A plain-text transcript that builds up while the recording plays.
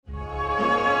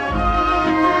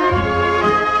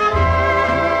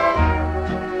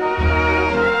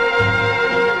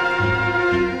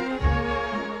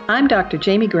I'm Dr.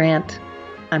 Jamie Grant.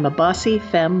 I'm a bossy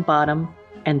femme bottom,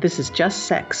 and this is Just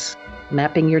Sex,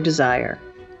 Mapping Your Desire.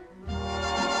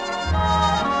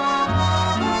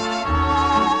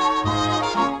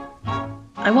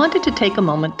 I wanted to take a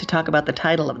moment to talk about the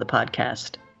title of the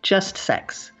podcast, Just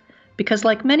Sex, because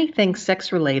like many things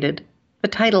sex-related, the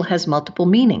title has multiple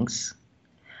meanings.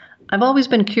 I've always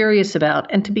been curious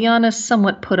about, and to be honest,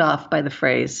 somewhat put off by the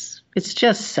phrase, it's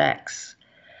just sex.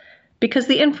 Because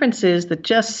the inference is that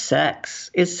just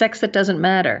sex is sex that doesn't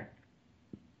matter.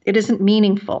 It isn't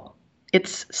meaningful.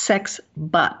 It's sex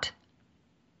but.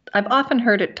 I've often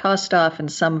heard it tossed off in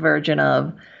some version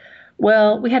of,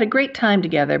 well, we had a great time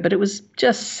together, but it was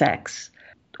just sex.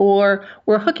 Or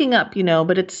we're hooking up,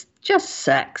 but it's just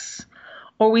sex.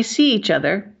 Or we see each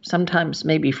other, sometimes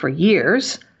maybe for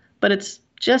years, but it's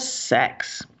just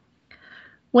sex.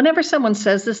 Whenever someone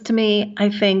says this to me, I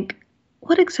think,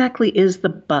 what exactly is the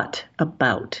but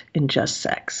about in just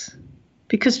sex?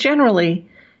 Because generally,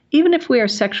 even if we are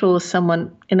sexual with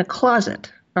someone in a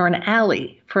closet or an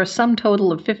alley for a sum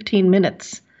total of 15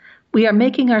 minutes, we are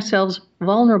making ourselves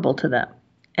vulnerable to them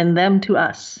and them to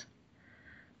us.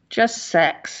 Just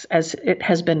sex, as it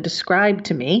has been described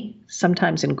to me,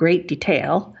 sometimes in great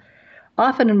detail,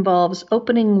 often involves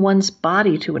opening one's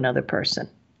body to another person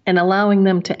and allowing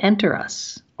them to enter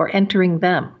us or entering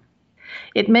them.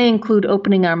 It may include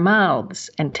opening our mouths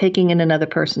and taking in another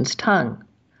person's tongue,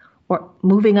 or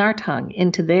moving our tongue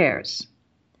into theirs.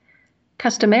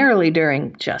 Customarily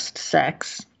during just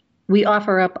sex, we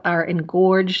offer up our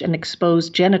engorged and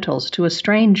exposed genitals to a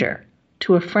stranger,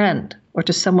 to a friend, or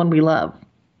to someone we love.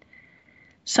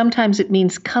 Sometimes it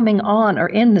means coming on or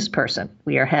in this person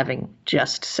we are having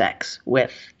just sex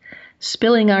with,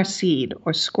 spilling our seed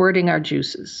or squirting our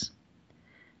juices.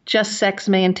 Just sex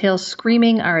may entail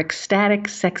screaming our ecstatic,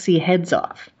 sexy heads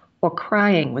off, or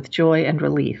crying with joy and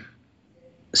relief.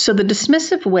 So the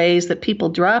dismissive ways that people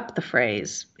drop the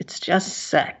phrase, it's just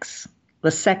sex, the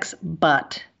sex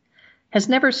but, has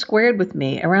never squared with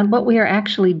me around what we are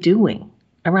actually doing,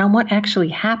 around what actually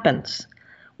happens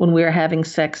when we are having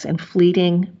sex in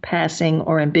fleeting, passing,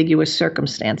 or ambiguous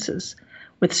circumstances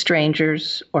with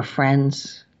strangers or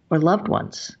friends or loved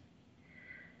ones.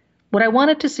 What I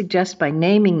wanted to suggest by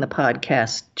naming the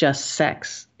podcast Just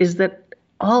Sex is that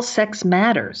all sex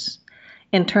matters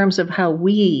in terms of how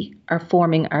we are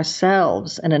forming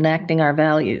ourselves and enacting our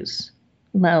values.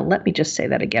 Now, let me just say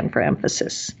that again for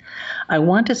emphasis. I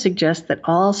want to suggest that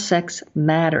all sex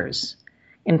matters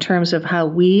in terms of how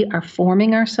we are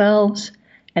forming ourselves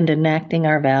and enacting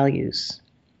our values.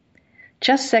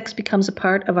 Just sex becomes a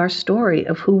part of our story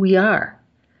of who we are,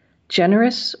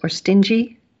 generous or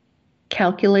stingy,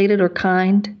 calculated or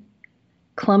kind,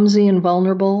 clumsy and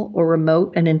vulnerable, or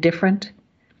remote and indifferent,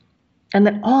 and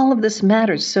that all of this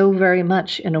matters so very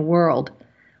much in a world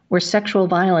where sexual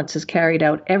violence is carried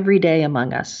out every day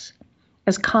among us,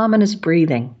 as common as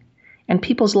breathing, and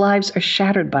people's lives are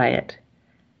shattered by it.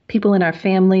 People in our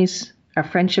families, our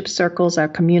friendship circles, our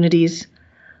communities,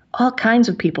 all kinds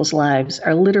of people's lives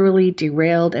are literally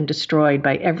derailed and destroyed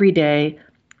by everyday,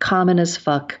 common as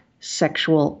fuck,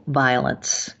 sexual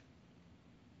violence.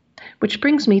 Which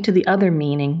brings me to the other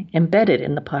meaning embedded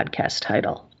in the podcast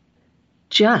title,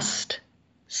 just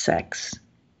sex.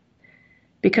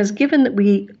 Because given that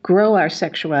we grow our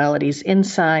sexualities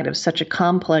inside of such a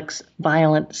complex,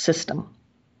 violent system,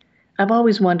 I've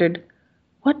always wondered,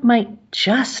 what might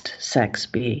just sex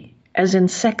be, as in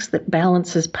sex that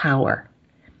balances power?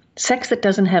 Sex that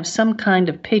doesn't have some kind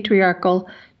of patriarchal,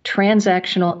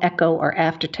 transactional echo or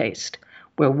aftertaste,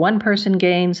 where one person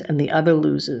gains and the other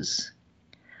loses.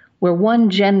 Where one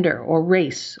gender or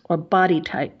race or body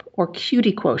type or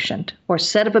cutie quotient or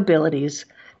set of abilities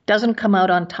doesn't come out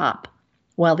on top,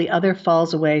 while the other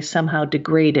falls away somehow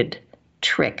degraded,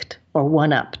 tricked, or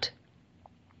one-upped.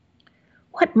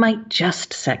 What might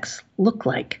just sex look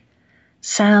like,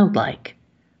 sound like,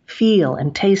 feel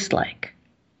and taste like?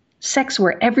 Sex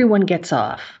where everyone gets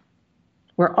off,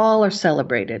 where all are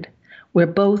celebrated, where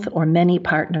both or many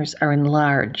partners are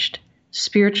enlarged,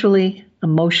 spiritually,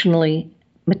 emotionally,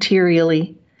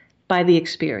 materially, by the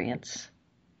experience.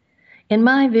 In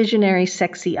my visionary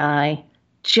sexy eye,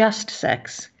 just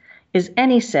sex is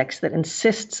any sex that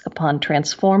insists upon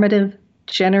transformative,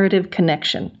 generative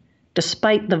connection,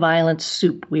 despite the violent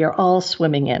soup we are all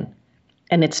swimming in,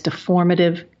 and its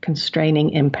deformative,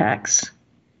 constraining impacts.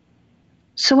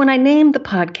 So when I named the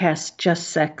podcast Just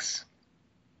Sex,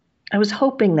 I was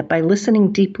hoping that by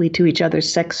listening deeply to each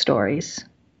other's sex stories,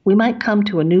 we might come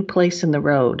to a new place in the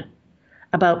road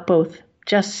about both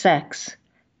just sex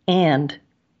and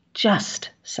just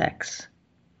sex.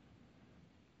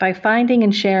 By finding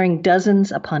and sharing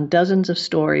dozens upon dozens of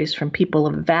stories from people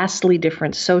of vastly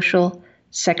different social,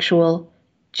 sexual,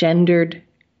 gendered,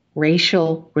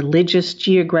 racial, religious,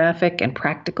 geographic, and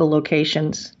practical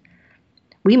locations,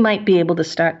 we might be able to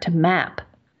start to map,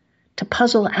 to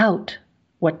puzzle out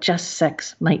what just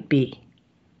sex might be.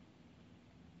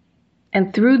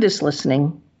 And through this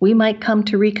listening, we might come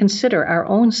to reconsider our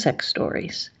own sex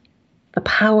stories, the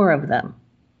power of them,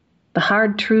 the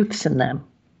hard truths in them,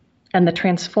 and the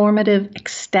transformative,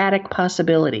 ecstatic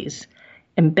possibilities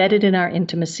embedded in our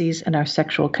intimacies and our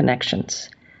sexual connections,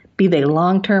 be they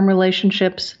long-term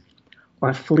relationships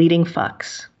or fleeting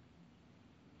fucks.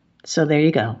 So there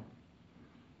you go.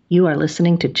 You are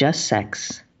listening to Just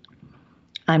Sex.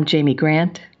 I'm Jamie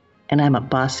Grant, and I'm a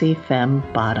bossy femme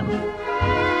bottom.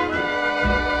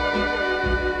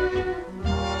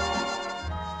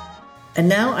 And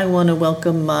now I want to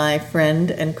welcome my friend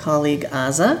and colleague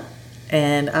Azza.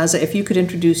 And Azza, if you could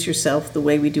introduce yourself the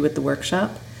way we do at the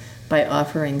workshop by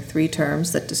offering 3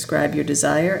 terms that describe your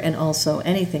desire and also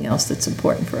anything else that's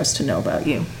important for us to know about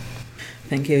you.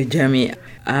 Thank you, Jamie.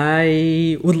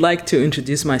 I would like to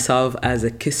introduce myself as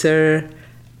a kisser,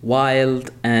 wild,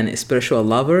 and spiritual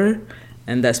lover.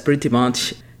 And that's pretty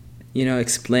much,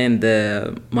 explain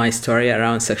my story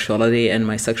around sexuality and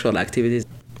my sexual activities.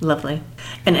 Lovely.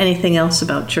 And anything else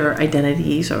about your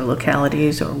identities or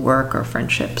localities or work or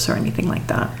friendships or anything like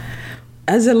that?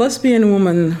 As a lesbian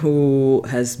woman who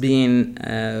has been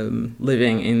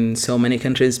living in so many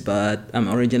countries, but I'm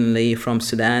originally from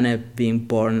Sudan, I've been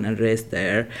born and raised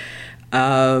there.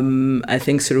 I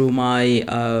think through my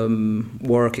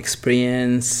work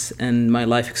experience and my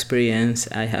life experience,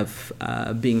 I have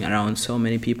been around so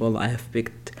many people. I have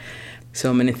picked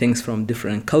so many things from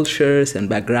different cultures and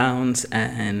backgrounds,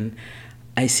 and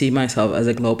I see myself as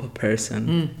a global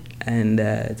person. And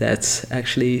that's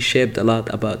actually shaped a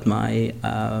lot about my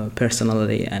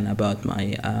personality and about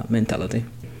my mentality.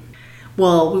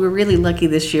 Well, we were really lucky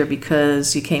this year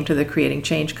because you came to the Creating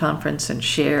Change conference and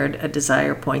shared a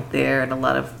desire point there, and a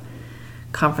lot of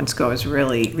conference goers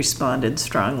really responded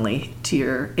strongly to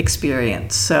your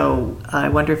experience. So I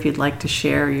wonder if you'd like to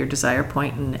share your desire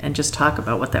point and just talk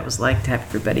about what that was like to have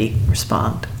everybody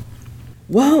respond.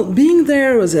 Well, being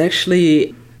there was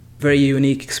actually a very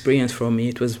unique experience for me.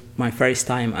 It was my first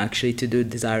time actually to do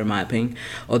desire mapping,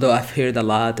 although I've heard a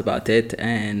lot about it,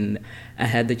 and I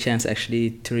had the chance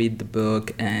actually to read the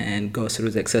book and go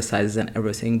through the exercises and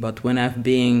everything. But when I've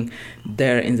been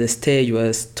there in the stage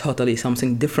was totally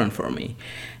something different for me.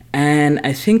 And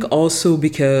I think also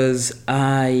because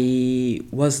I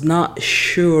was not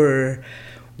sure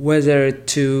whether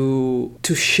to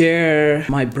share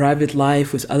my private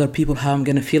life with other people, how I'm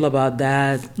gonna feel about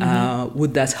that.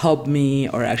 Would that help me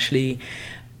or actually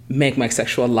make my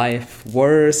sexual life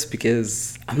worse?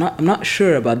 Because I'm not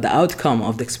sure about the outcome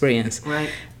of the experience. Right.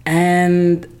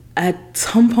 And at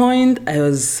some point I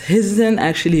was hesitant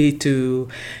actually to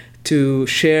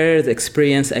share the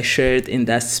experience I shared in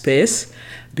that space,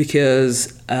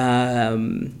 because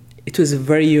it was a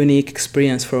very unique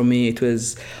experience for me. It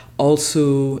was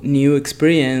also new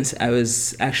experience. I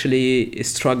was actually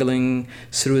struggling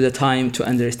through the time to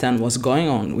understand what's going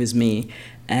on with me,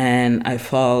 and I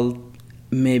felt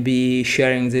maybe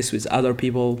sharing this with other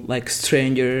people, like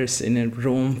strangers in a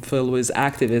room filled with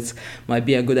activists, might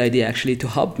be a good idea actually to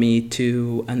help me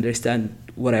to understand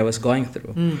what I was going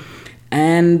through.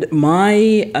 And my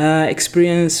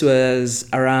experience was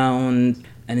around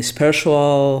a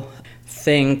spiritual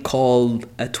thing called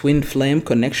a twin flame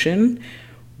connection,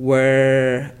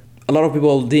 where a lot of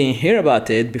people didn't hear about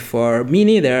it before. Me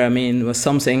neither. I mean, it was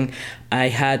something I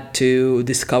had to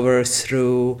discover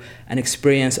through an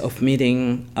experience of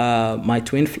meeting my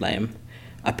twin flame,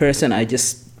 a person I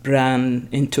just ran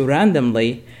into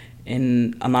randomly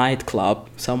in a nightclub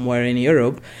somewhere in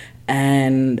Europe.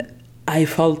 And I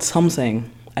felt something.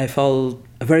 I felt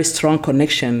a very strong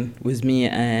connection with me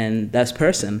and that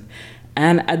person.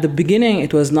 And at the beginning,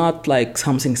 it was not like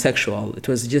something sexual. It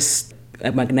was just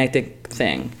a magnetic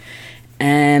thing.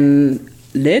 And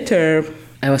later,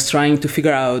 I was trying to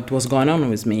figure out what's going on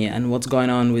with me and what's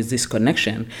going on with this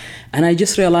connection. And I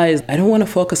just realized I don't want to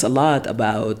focus a lot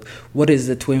about what is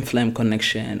the twin flame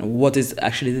connection, what is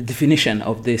actually the definition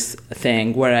of this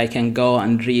thing, where I can go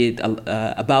and read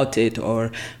about it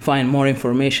or find more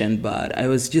information. But I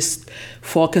was just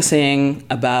focusing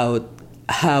about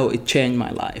how it changed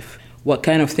my life. what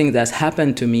kind of thing that's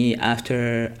happened to me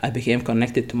after I became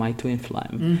connected to my twin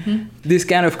flame. Mm-hmm. These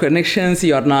kind of connections,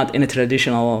 you are not in a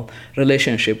traditional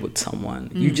relationship with someone.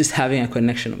 You're just having a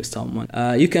connection with someone.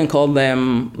 You can call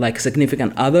them like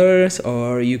significant others,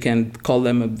 or you can call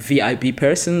them VIP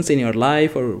persons in your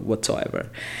life or whatsoever.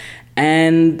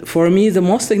 And for me, the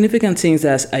most significant things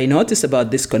that I noticed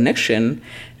about this connection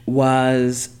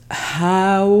was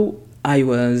how I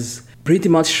was pretty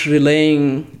much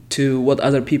relaying to what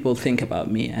other people think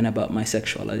about me and about my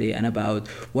sexuality and about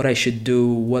what I should do,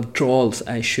 what roles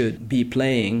I should be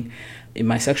playing in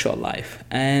my sexual life.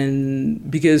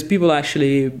 And because people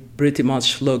actually pretty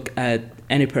much look at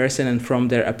any person and from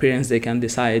their appearance they can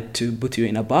decide to put you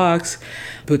in a box,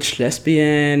 put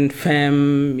lesbian,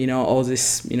 femme, all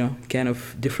these, kind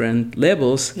of different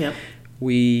labels. Yep.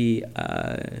 We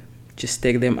just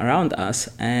take them around us,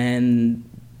 and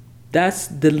that's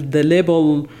the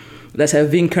label that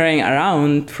I've been carrying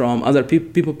around from other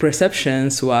people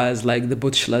perceptions was like the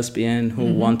butch lesbian who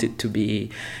mm-hmm. wanted to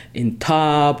be in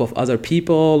top of other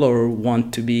people or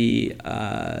want to be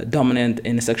dominant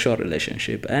in a sexual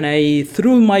relationship. And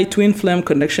through my twin flame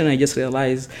connection, I just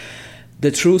realized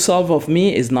the true self of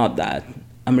me is not that.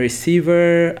 I'm a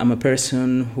receiver. I'm a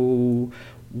person who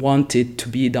wanted to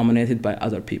be dominated by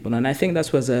other people. And I think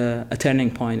that was a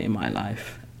turning point in my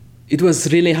life. It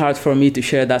was really hard for me to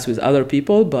share that with other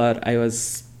people, but I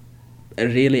was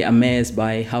really amazed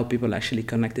by how people actually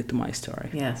connected to my story.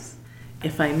 Yes.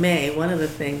 If I may, one of the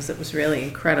things that was really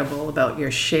incredible about your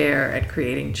share at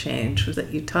Creating Change was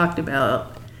that you talked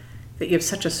about that you have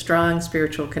such a strong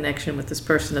spiritual connection with this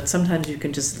person that sometimes you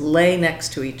can just lay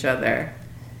next to each other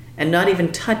and not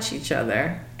even touch each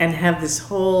other and have this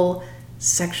whole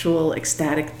sexual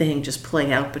ecstatic thing just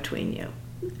play out between you.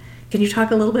 Can you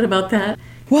talk a little bit about that?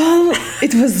 Well,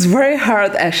 it was very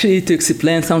hard actually to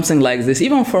explain something like this,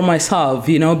 even for myself,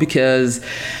 because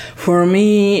for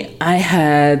me, I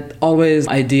had always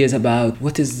ideas about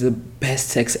what is the best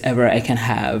sex ever I can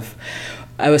have.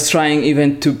 I was trying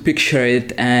even to picture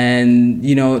it and,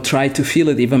 try to feel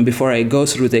it even before I go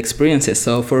through the experiences.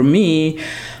 So for me,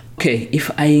 okay,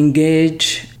 if I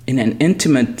engage in an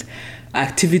intimate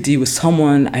activity with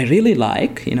someone I really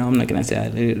like, I'm not going to say I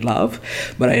really love,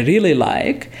 but I really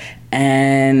like,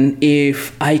 and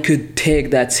if I could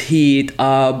take that heat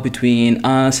up between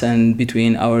us and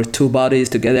between our two bodies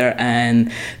together and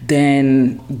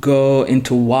then go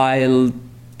into wild,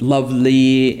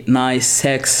 lovely, nice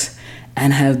sex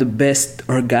and have the best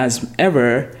orgasm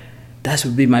ever, that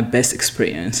would be my best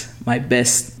experience,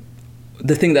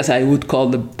 the thing that I would call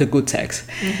the good sex.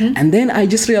 Mm-hmm. And then I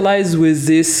just realized with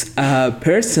this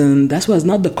person, that was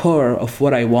not the core of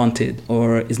what I wanted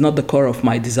or is not the core of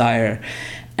my desire.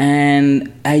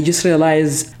 And I just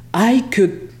realized I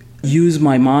could use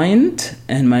my mind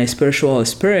and my spiritual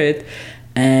spirit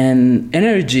and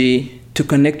energy to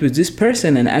connect with this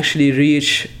person and actually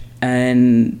reach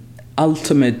an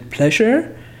ultimate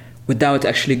pleasure without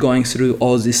actually going through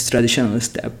all these traditional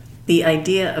steps. The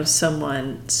idea of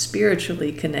someone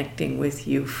spiritually connecting with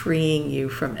you, freeing you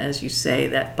from, as you say,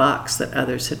 that box that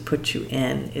others had put you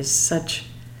in is such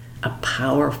a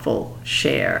powerful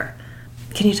share.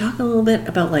 Can you talk a little bit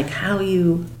about how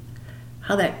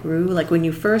that grew? Like when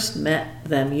you first met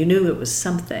them, you knew it was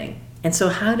something. And so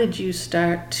how did you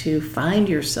start to find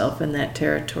yourself in that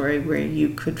territory where you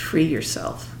could free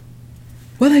yourself?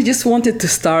 Well, I just wanted to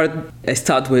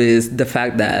start with the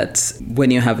fact that when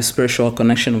you have a spiritual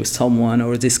connection with someone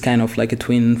or this kind of like a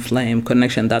twin flame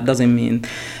connection, that doesn't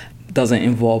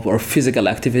involve, or physical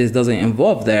activities doesn't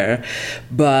involve there,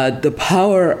 but the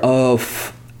power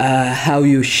of how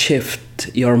you shift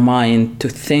your mind to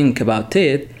think about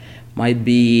it might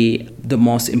be the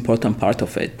most important part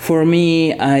of it. For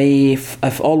me,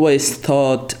 I've always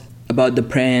thought about the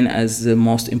brain as the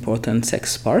most important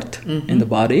sex part mm-hmm. in the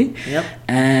body. Yep.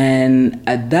 And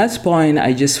at that point,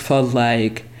 I just felt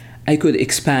like I could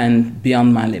expand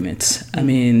beyond my limits. Mm-hmm. I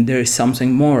mean, there is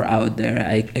something more out there.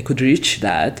 I could reach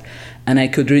that, and I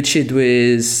could reach it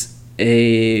with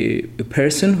a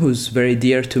person who's very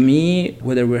dear to me,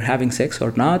 whether we're having sex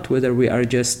or not, whether we are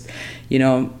just,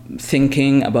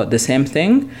 thinking about the same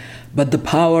thing. But the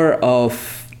power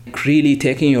of really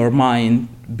taking your mind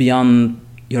beyond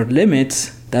your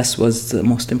limits, that was the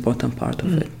most important part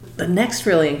of it. The next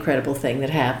really incredible thing that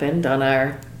happened on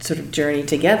our sort of journey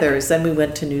together is then we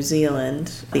went to New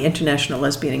Zealand. The International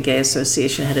Lesbian and Gay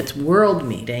Association had its world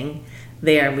meeting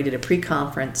there, and we did a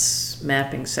pre-conference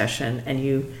mapping session, and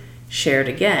you shared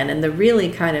again. And the really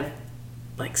kind of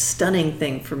stunning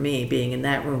thing for me being in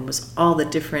that room was all the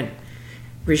different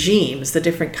regimes, the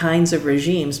different kinds of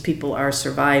regimes people are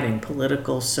surviving: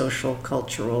 political, social,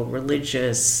 cultural,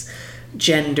 religious,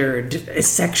 gendered,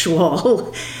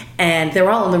 sexual, and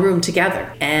they're all in the room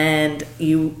together. And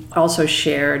you also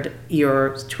shared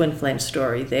your twin flame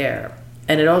story there.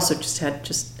 And it also just had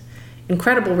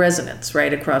incredible resonance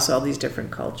right across all these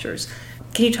different cultures.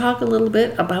 Can you talk a little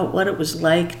bit about what it was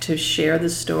like to share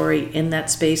this story in that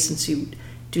space, since you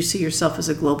do see yourself as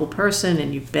a global person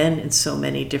and you've been in so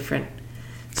many different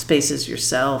spaces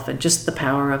yourself, and just the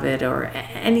power of it, or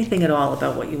anything at all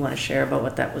about what you want to share about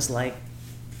what that was like?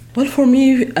 Well, for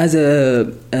me, as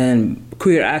a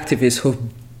queer activist who've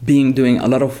been doing a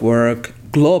lot of work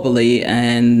globally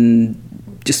and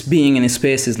just being in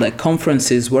spaces like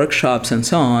conferences, workshops, and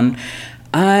so on,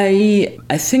 I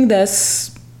think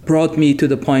that's brought me to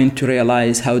the point to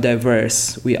realize how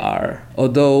diverse we are.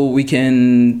 Although we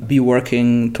can be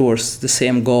working towards the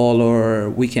same goal, or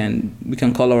we can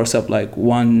call ourselves like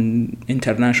one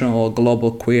international or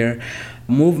global queer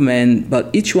movement, but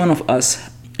each one of us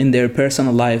in their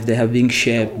personal life, they have been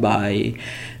shaped by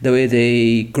the way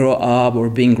they grow up or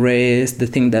being raised, the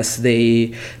thing that's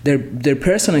their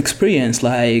personal experience,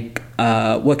 like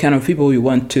what kind of people you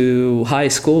went to high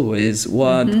school with,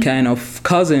 what kind of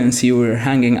cousins you were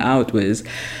hanging out with,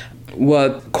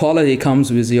 what quality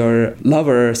comes with your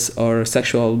lovers or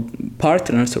sexual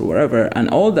partners or whatever. And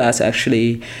all that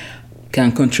actually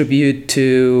can contribute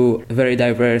to a very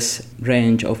diverse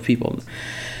range of people.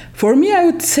 For me, I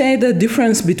would say the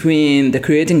difference between the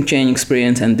creating change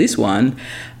experience and this one,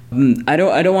 I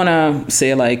don't want to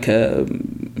say like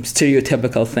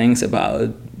stereotypical things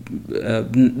about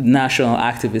national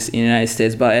activists in the United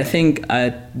States, but I think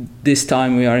at this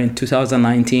time, we are in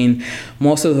 2019,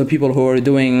 most of the people who are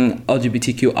doing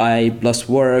LGBTQI plus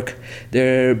work,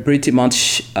 they're pretty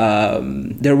much,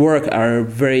 their work are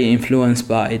very influenced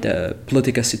by the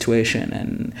political situation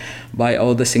and by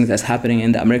all the things that's happening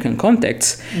in the American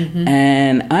context.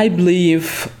 And I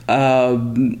believe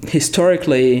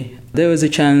historically, there was a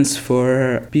chance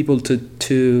for people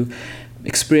to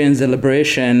experience the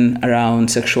liberation around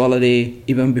sexuality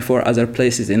even before other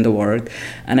places in the world.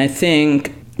 And I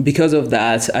think because of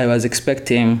that, I was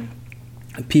expecting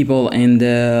people in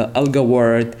the ALGA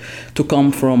world to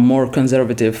come from more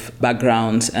conservative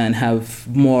backgrounds and have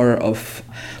more of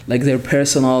like their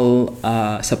personal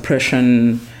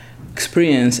suppression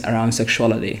experience around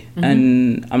sexuality.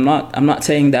 And I'm not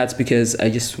saying that because I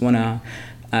just want to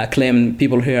claim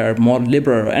people here are more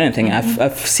liberal or anything.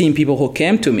 I've seen people who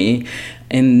came to me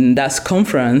in that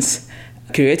conference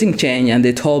creating change, and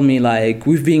they told me like,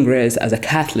 we've been raised as a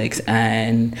Catholics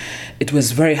and it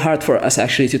was very hard for us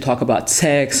actually to talk about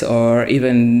sex or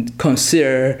even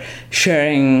consider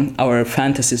sharing our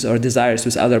fantasies or desires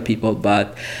with other people.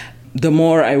 But the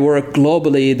more I work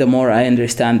globally, the more I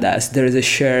understand that there is a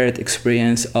shared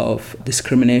experience of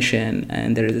discrimination,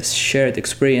 and there is a shared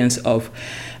experience of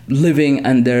living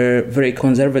under very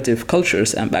conservative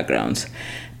cultures and backgrounds.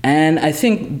 And I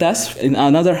think that's,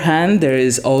 on the other hand, there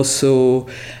is also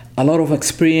a lot of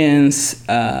experience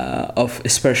of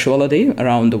spirituality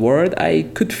around the world. I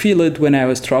could feel it when I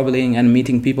was traveling and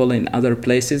meeting people in other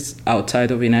places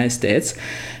outside of the United States.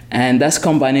 And that's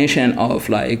combination of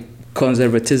like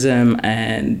conservatism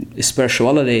and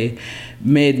spirituality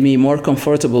made me more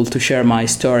comfortable to share my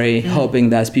story, hoping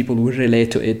that people would relate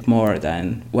to it more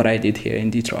than what I did here in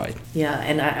Detroit. Yeah,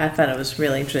 and I thought it was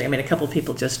really interesting. I mean, a couple of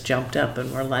people just jumped up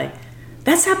and were like,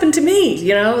 that's happened to me,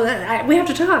 you know, we have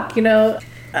to talk, you know.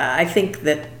 I think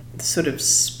that the sort of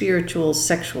spiritual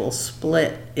sexual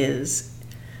split is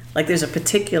like, there's a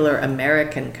particular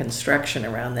American construction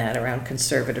around that, around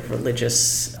conservative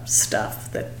religious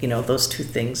stuff, that, you know, those two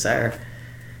things are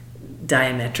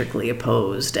diametrically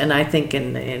opposed. And I think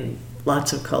in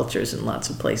lots of cultures and lots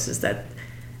of places that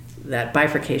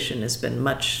bifurcation has been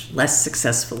much less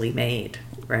successfully made,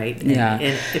 right? Yeah.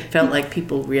 And it felt like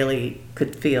people really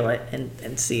could feel it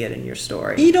and see it in your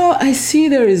story. You know, I see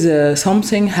there is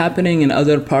something happening in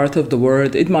other parts of the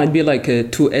world. It might be like a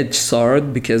two-edged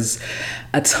sword, because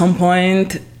at some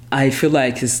point I feel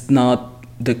like it's not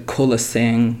the coolest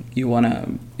thing you want to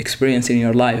experience in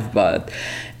your life, but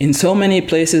in so many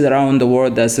places around the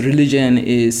world, as religion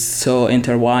is so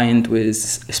intertwined with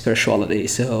spirituality,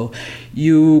 so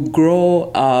you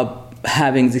grow up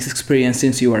having this experience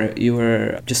since you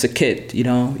were just a kid. You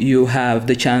know, you have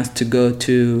the chance to go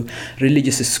to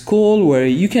religious school where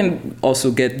you can also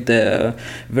get the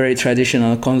very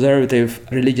traditional conservative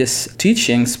religious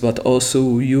teachings, but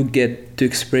also you get to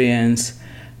experience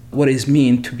what it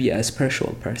means to be a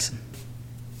spiritual person.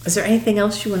 Is there anything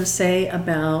else you want to say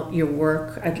about your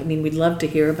work? I mean, we'd love to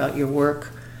hear about your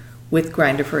work with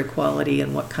Grindr for Equality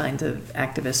and what kind of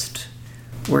activist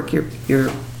work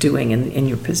you're doing in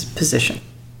your position?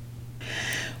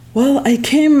 Well, I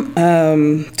came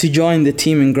to join the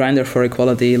team in Grindr for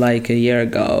Equality like a year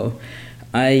ago.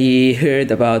 I heard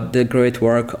about the great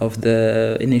work of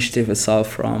the initiative itself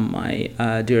from my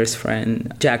dearest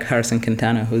friend, Jack Harrison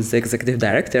Quintana, who's the executive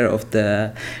director of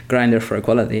the Grindr for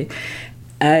Equality.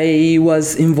 I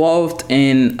was involved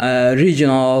in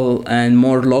regional and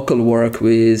more local work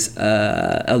with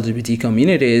LGBT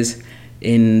communities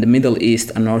in the Middle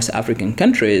East and North African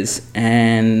countries.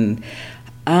 And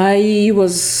I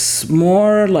was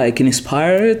more like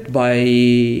inspired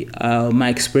by my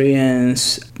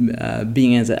experience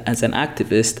being as an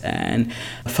activist and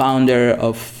founder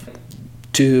of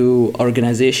 2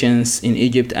 organizations in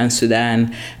Egypt and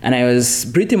Sudan. And I was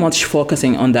pretty much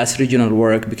focusing on that regional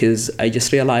work because I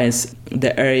just realized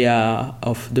the area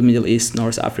of the Middle East,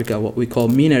 North Africa, what we call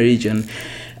MENA region,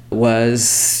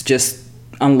 was just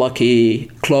unlucky,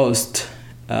 closed.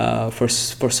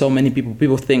 For so many people.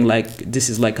 People think like this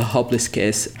is like a hopeless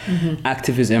case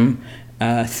activism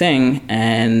thing,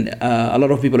 and a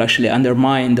lot of people actually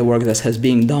undermine the work that has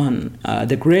been done.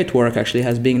 The great work actually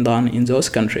has been done in those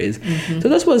countries. So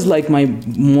that was like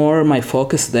my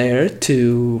focus there,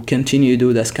 to continue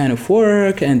do this kind of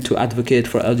work and to advocate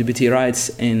for LGBT rights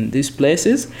in these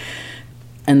places.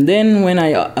 And then when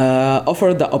I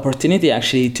offered the opportunity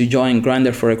actually to join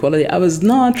Grindr for Equality, I was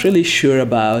not really sure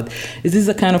about, is this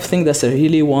the kind of thing that I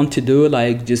really want to do,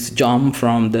 like just jump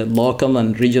from the local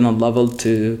and regional level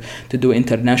to do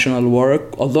international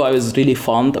work, although I was really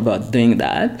fond about doing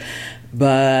that.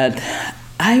 But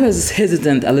I was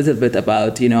hesitant a little bit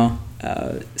about,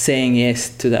 saying yes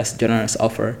to that generous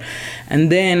offer.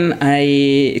 And then I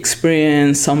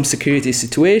experienced some security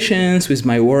situations with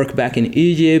my work back in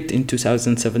Egypt in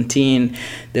 2017.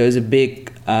 There was a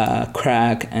big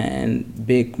crack and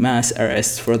big mass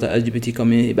arrests for the LGBT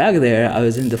community back there. I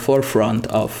was in the forefront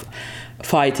of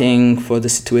fighting for the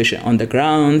situation on the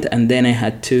ground, and then I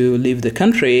had to leave the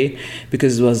country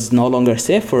because it was no longer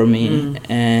safe for me.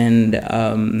 And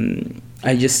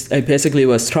I basically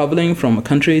was traveling from a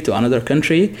country to another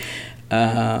country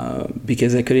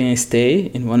because I couldn't stay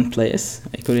in one place.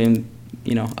 I couldn't,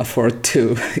 afford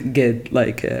to get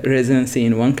like a residency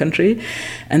in one country.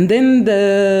 And then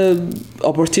the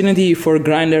opportunity for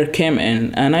Grindr came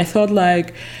in, and I thought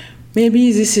like,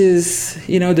 maybe this is,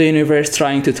 the universe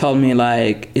trying to tell me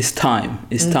like, it's time.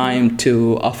 It's time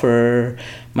to offer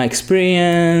my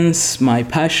experience, my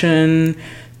passion,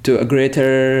 to a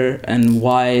greater and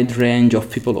wide range of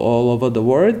people all over the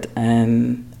world,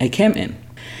 and I came in.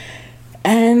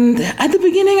 And at the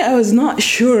beginning, I was not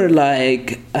sure,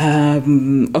 like,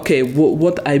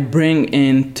 what I bring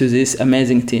into this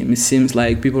amazing team. It seems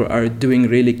like people are doing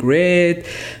really great.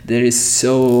 There is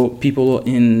people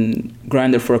in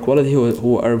Grindr for Equality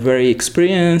who are very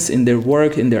experienced in their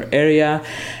work, in their area.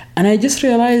 And I just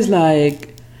realized,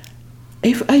 like,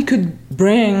 if I could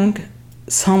bring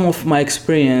some of my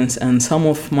experience and some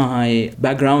of my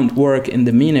background work in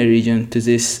the MENA region to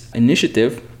this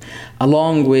initiative,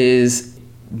 along with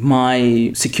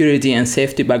my security and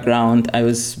safety background. I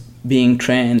was being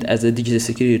trained as a digital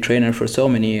security trainer for so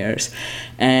many years,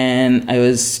 and I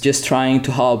was just trying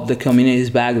to help the communities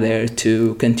back there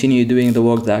to continue doing the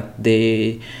work that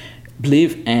they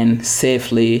believe in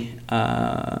safely.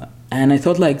 And I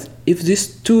thought, like, if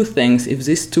these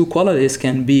two qualities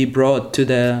can be brought to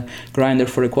the Grindr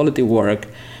for Equality work,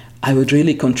 I would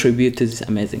really contribute to this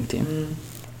amazing team.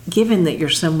 Given that you're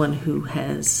someone who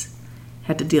has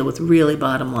had to deal with really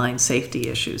bottom line safety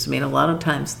issues, I mean, a lot of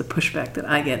times the pushback that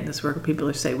I get in this work, people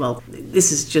are saying, well,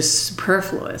 this is just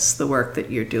superfluous, the work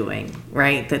that you're doing,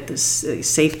 right? That this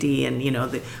safety and,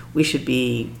 that we should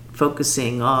be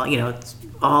focusing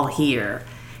all here.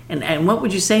 And what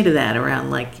would you say to that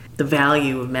around, like, the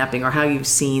value of mapping, or how you've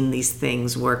seen these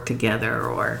things work together,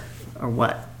 or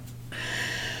what?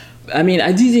 I mean,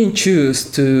 I didn't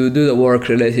choose to do the work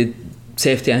related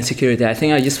safety and security. I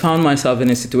think I just found myself in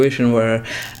a situation where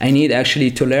I need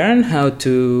actually to learn how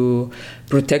to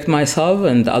protect myself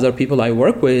and the other people I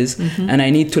work with, and I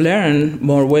need to learn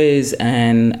more ways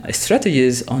and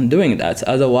strategies on doing that.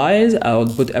 Otherwise, I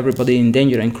would put everybody in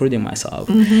danger, including myself.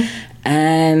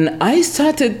 And I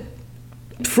started,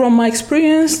 from my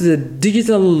experience, the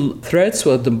digital threats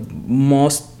were the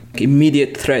most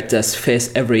immediate threat that's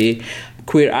faced every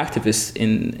queer activist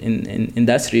in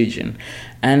that region.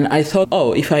 And I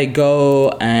thought, if I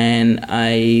go and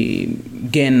I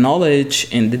gain knowledge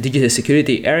in the digital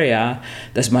security area,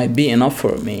 that might be enough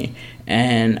for me.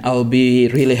 And I'll be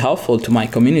really helpful to my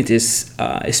communities,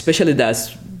 especially that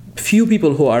few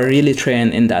people who are really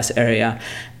trained in that area.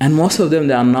 And most of them,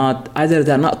 they're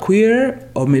not queer,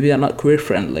 or maybe they're not queer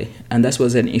friendly. And that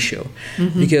was an issue.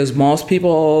 Because most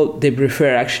people, they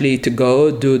prefer actually to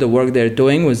go do the work they're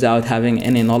doing without having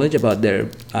any knowledge about their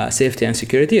safety and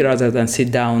security, rather than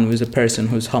sit down with a person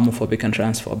who's homophobic and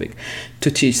transphobic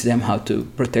to teach them how to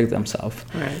protect themselves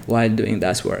while doing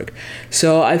that work.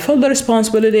 So I felt the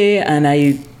responsibility, and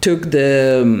I took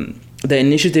the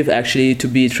initiative actually to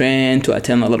be trained, to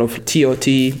attend a lot of TOT,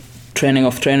 training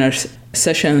of trainers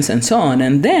sessions and so on.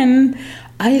 And then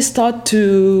I started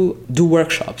to do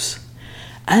workshops.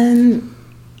 And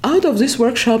out of these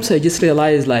workshops, I just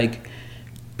realized like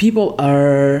people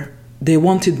they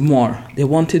wanted more. They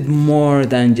wanted more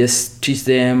than just teach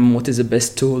them what is the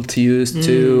best tool to use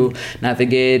to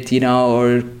navigate,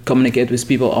 or communicate with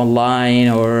people online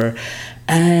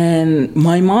and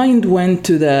my mind went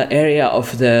to the area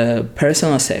of the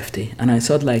personal safety. And I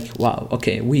thought like, wow,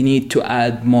 okay, we need to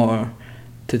add more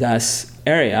to that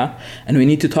area, and we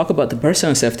need to talk about the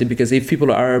personal safety, because if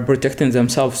people are protecting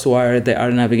themselves while they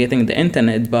are navigating the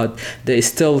internet, but they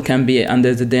still can be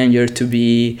under the danger to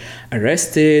be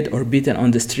arrested or beaten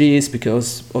on the streets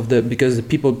because the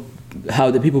people,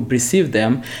 how the people perceive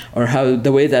them, or how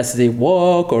the way that they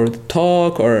walk or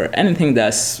talk or anything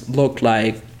that's look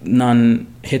like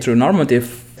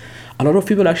non-heteronormative, a lot of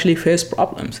people actually face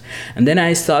problems. And then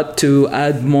I start to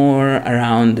add more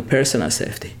around the personal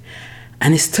safety.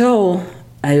 And still,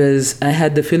 I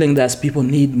had the feeling that people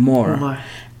need more.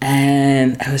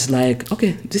 And I was like,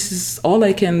 okay, this is all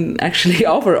I can actually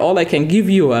offer, all I can give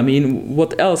you. I mean,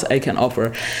 what else I can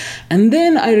offer? And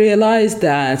then I realized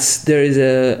that there is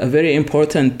a very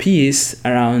important piece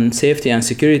around safety and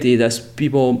security that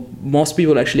most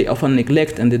people actually often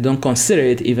neglect, and they don't consider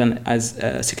it even as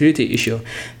a security issue.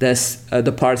 That's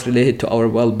the part related to our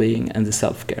well-being and the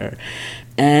self-care.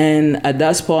 And at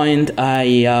that point,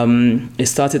 I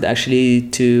started actually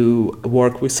to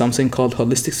work with something called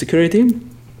holistic security,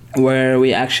 where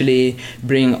we actually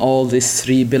bring all these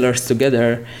three pillars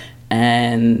together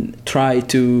and try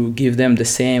to give them the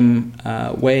same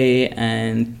way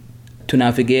and to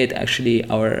navigate actually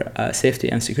our safety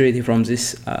and security from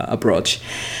this approach.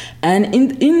 And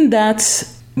in that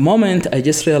moment, I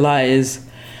just realized,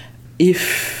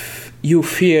 if you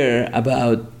fear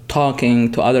about talking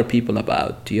to other people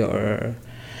about your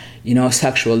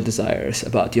sexual desires,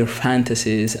 about your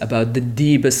fantasies, about the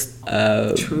deepest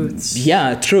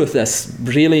truth that's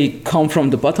really come from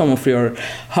the bottom of your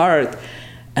heart,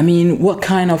 I mean, what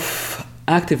kind of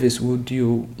activist would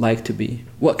you like to be?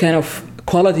 What kind of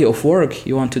quality of work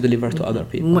you want to deliver to other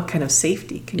people? What kind of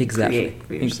safety can you create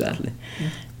for yourself? Exactly. Yeah.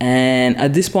 And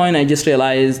at this point, I just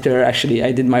realized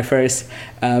I did my first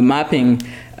mapping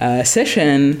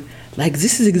session. Like,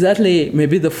 this is exactly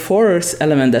maybe the fourth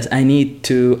element that I need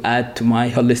to add to my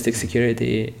holistic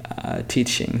security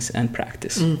teachings and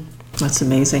practice. That's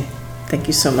amazing. Thank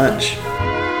you so much.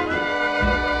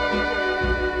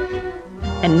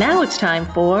 And now it's time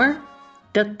for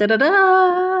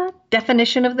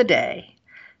definition of the day.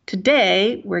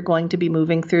 Today, we're going to be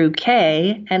moving through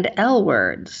K and L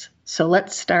words. So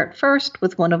let's start first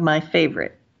with one of my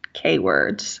favorite K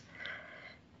words.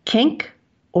 Kink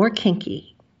or kinky.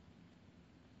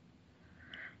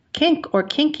 Kink or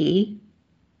kinky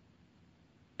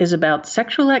is about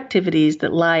sexual activities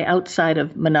that lie outside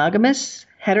of monogamous,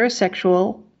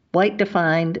 heterosexual,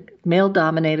 white-defined,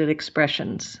 male-dominated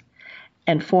expressions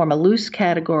and form a loose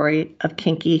category of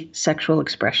kinky sexual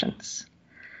expressions.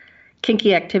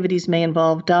 Kinky activities may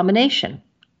involve domination,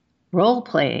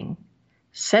 role-playing,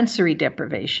 sensory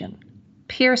deprivation,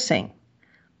 piercing,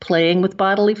 playing with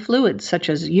bodily fluids such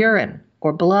as urine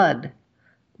or blood,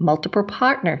 multiple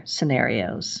partner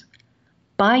scenarios,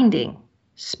 binding,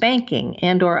 spanking,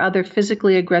 and or other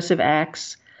physically aggressive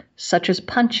acts such as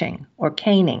punching or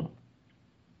caning.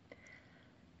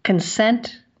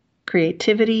 Consent,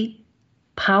 creativity,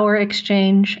 power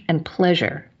exchange, and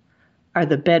pleasure are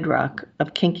the bedrock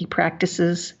of kinky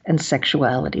practices and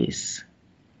sexualities.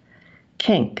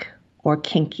 Kink or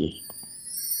kinky.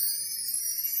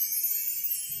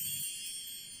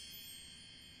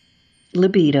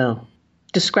 Libido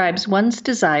describes one's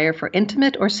desire for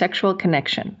intimate or sexual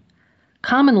connection,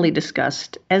 commonly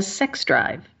discussed as sex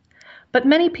drive. But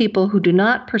many people who do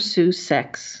not pursue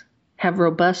sex have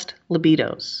robust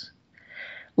libidos.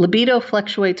 Libido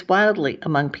fluctuates wildly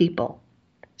among people.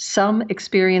 Some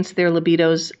experience their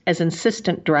libidos as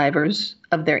insistent drivers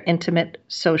of their intimate,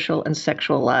 social, and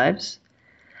sexual lives.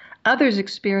 Others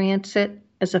experience it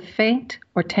as a faint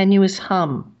or tenuous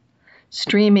hum,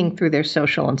 streaming through their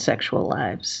social and sexual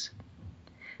lives.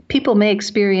 People may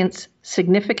experience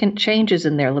significant changes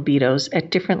in their libidos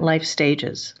at different life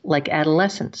stages, like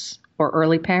adolescence or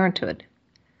early parenthood.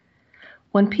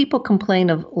 When people complain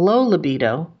of low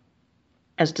libido,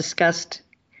 as discussed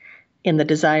in the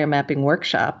desire mapping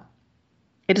workshop,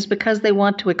 it is because they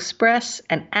want to express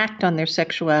and act on their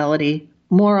sexuality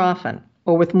more often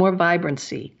or with more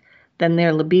vibrancy than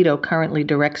their libido currently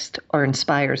directs or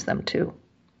inspires them to.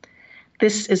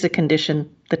 This is a condition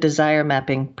that desire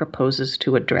mapping proposes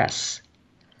to address.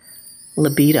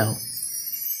 Libido.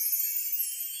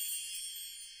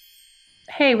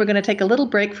 Hey, we're going to take a little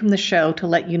break from the show to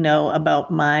let you know about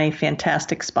my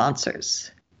fantastic sponsors.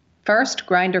 First,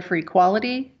 Grindr for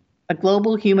Equality, a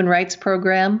global human rights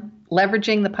program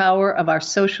leveraging the power of our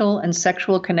social and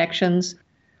sexual connections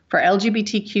for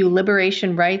LGBTQ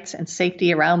liberation, rights, and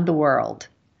safety around the world.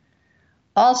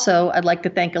 Also, I'd like to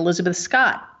thank Elizabeth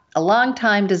Scott, a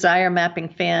longtime desire mapping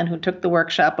fan who took the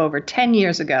workshop over 10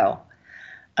 years ago,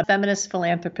 a feminist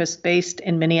philanthropist based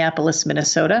in Minneapolis,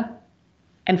 Minnesota.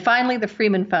 And finally, the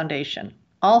Freeman Foundation,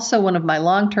 also one of my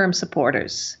long-term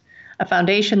supporters, a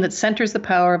foundation that centers the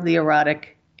power of the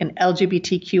erotic in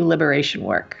LGBTQ liberation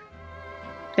work.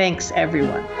 Thanks,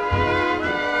 everyone.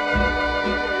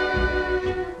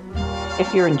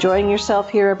 If you're enjoying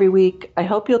yourself here every week, I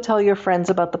hope you'll tell your friends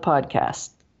about the podcast.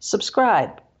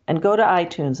 Subscribe and go to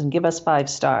iTunes and give us 5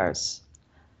 stars.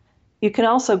 You can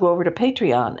also go over to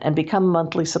Patreon and become a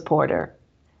monthly supporter.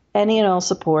 Any and all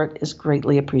support is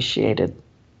greatly appreciated.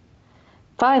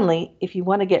 Finally, if you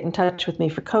want to get in touch with me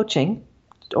for coaching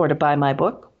or to buy my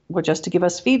book, or just to give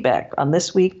us feedback on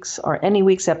this week's or any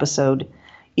week's episode,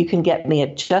 you can get me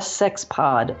at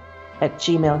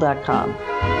justsexpod@gmail.com.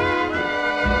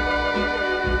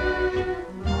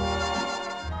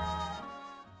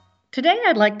 Today,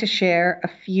 I'd like to share a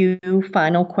few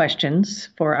final questions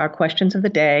for our questions of the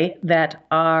day that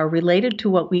are related to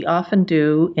what we often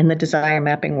do in the desire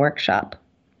mapping workshop.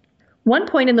 One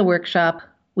point in the workshop,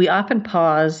 we often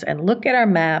pause and look at our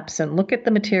maps and look at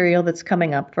the material that's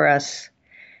coming up for us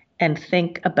and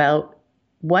think about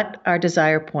what our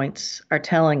desire points are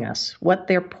telling us, what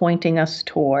they're pointing us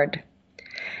toward.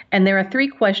 And there are 3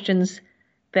 questions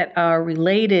that are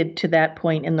related to that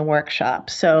point in the workshop.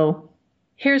 So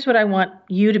here's what I want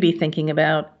you to be thinking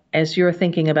about as you're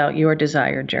thinking about your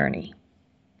desire journey.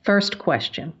 First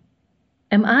question,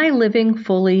 am I living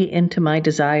fully into my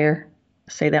desire?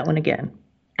 Say that one again.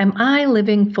 Am I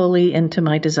living fully into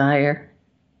my desire?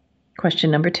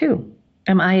 Question number 2,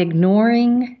 am I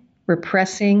ignoring,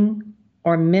 repressing,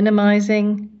 or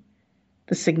minimizing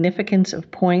the significance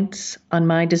of points on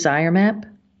my desire map?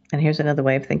 And here's another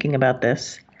way of thinking about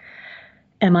this.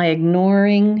 Am I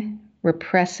ignoring,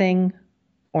 repressing,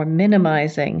 or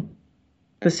minimizing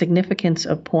the significance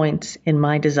of points in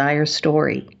my desire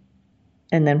story?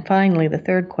 And then finally, the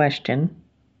third question,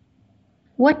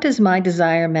 what does my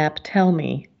desire map tell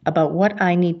me about what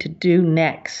I need to do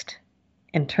next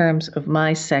in terms of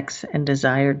my sex and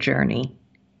desire journey?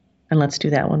 And let's do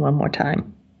that one more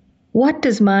time. What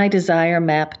does my desire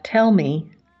map tell me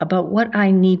about what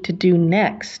I need to do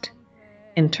next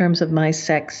in terms of my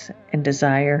sex and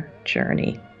desire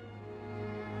journey?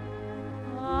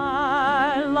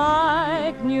 I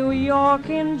like New York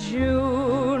in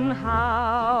June.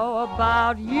 How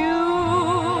about you?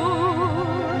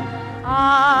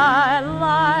 I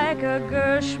like a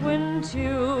Gershwin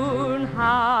tune.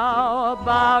 How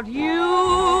about you?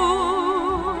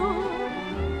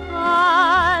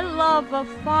 I love a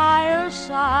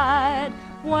fireside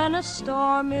when a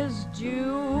storm is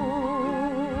due.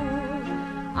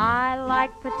 I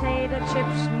like potato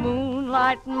chips,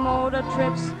 moonlight, and motor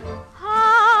trips.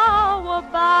 How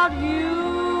about you?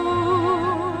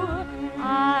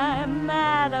 I'm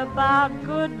mad about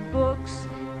good books,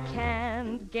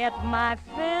 can't get my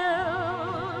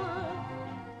fill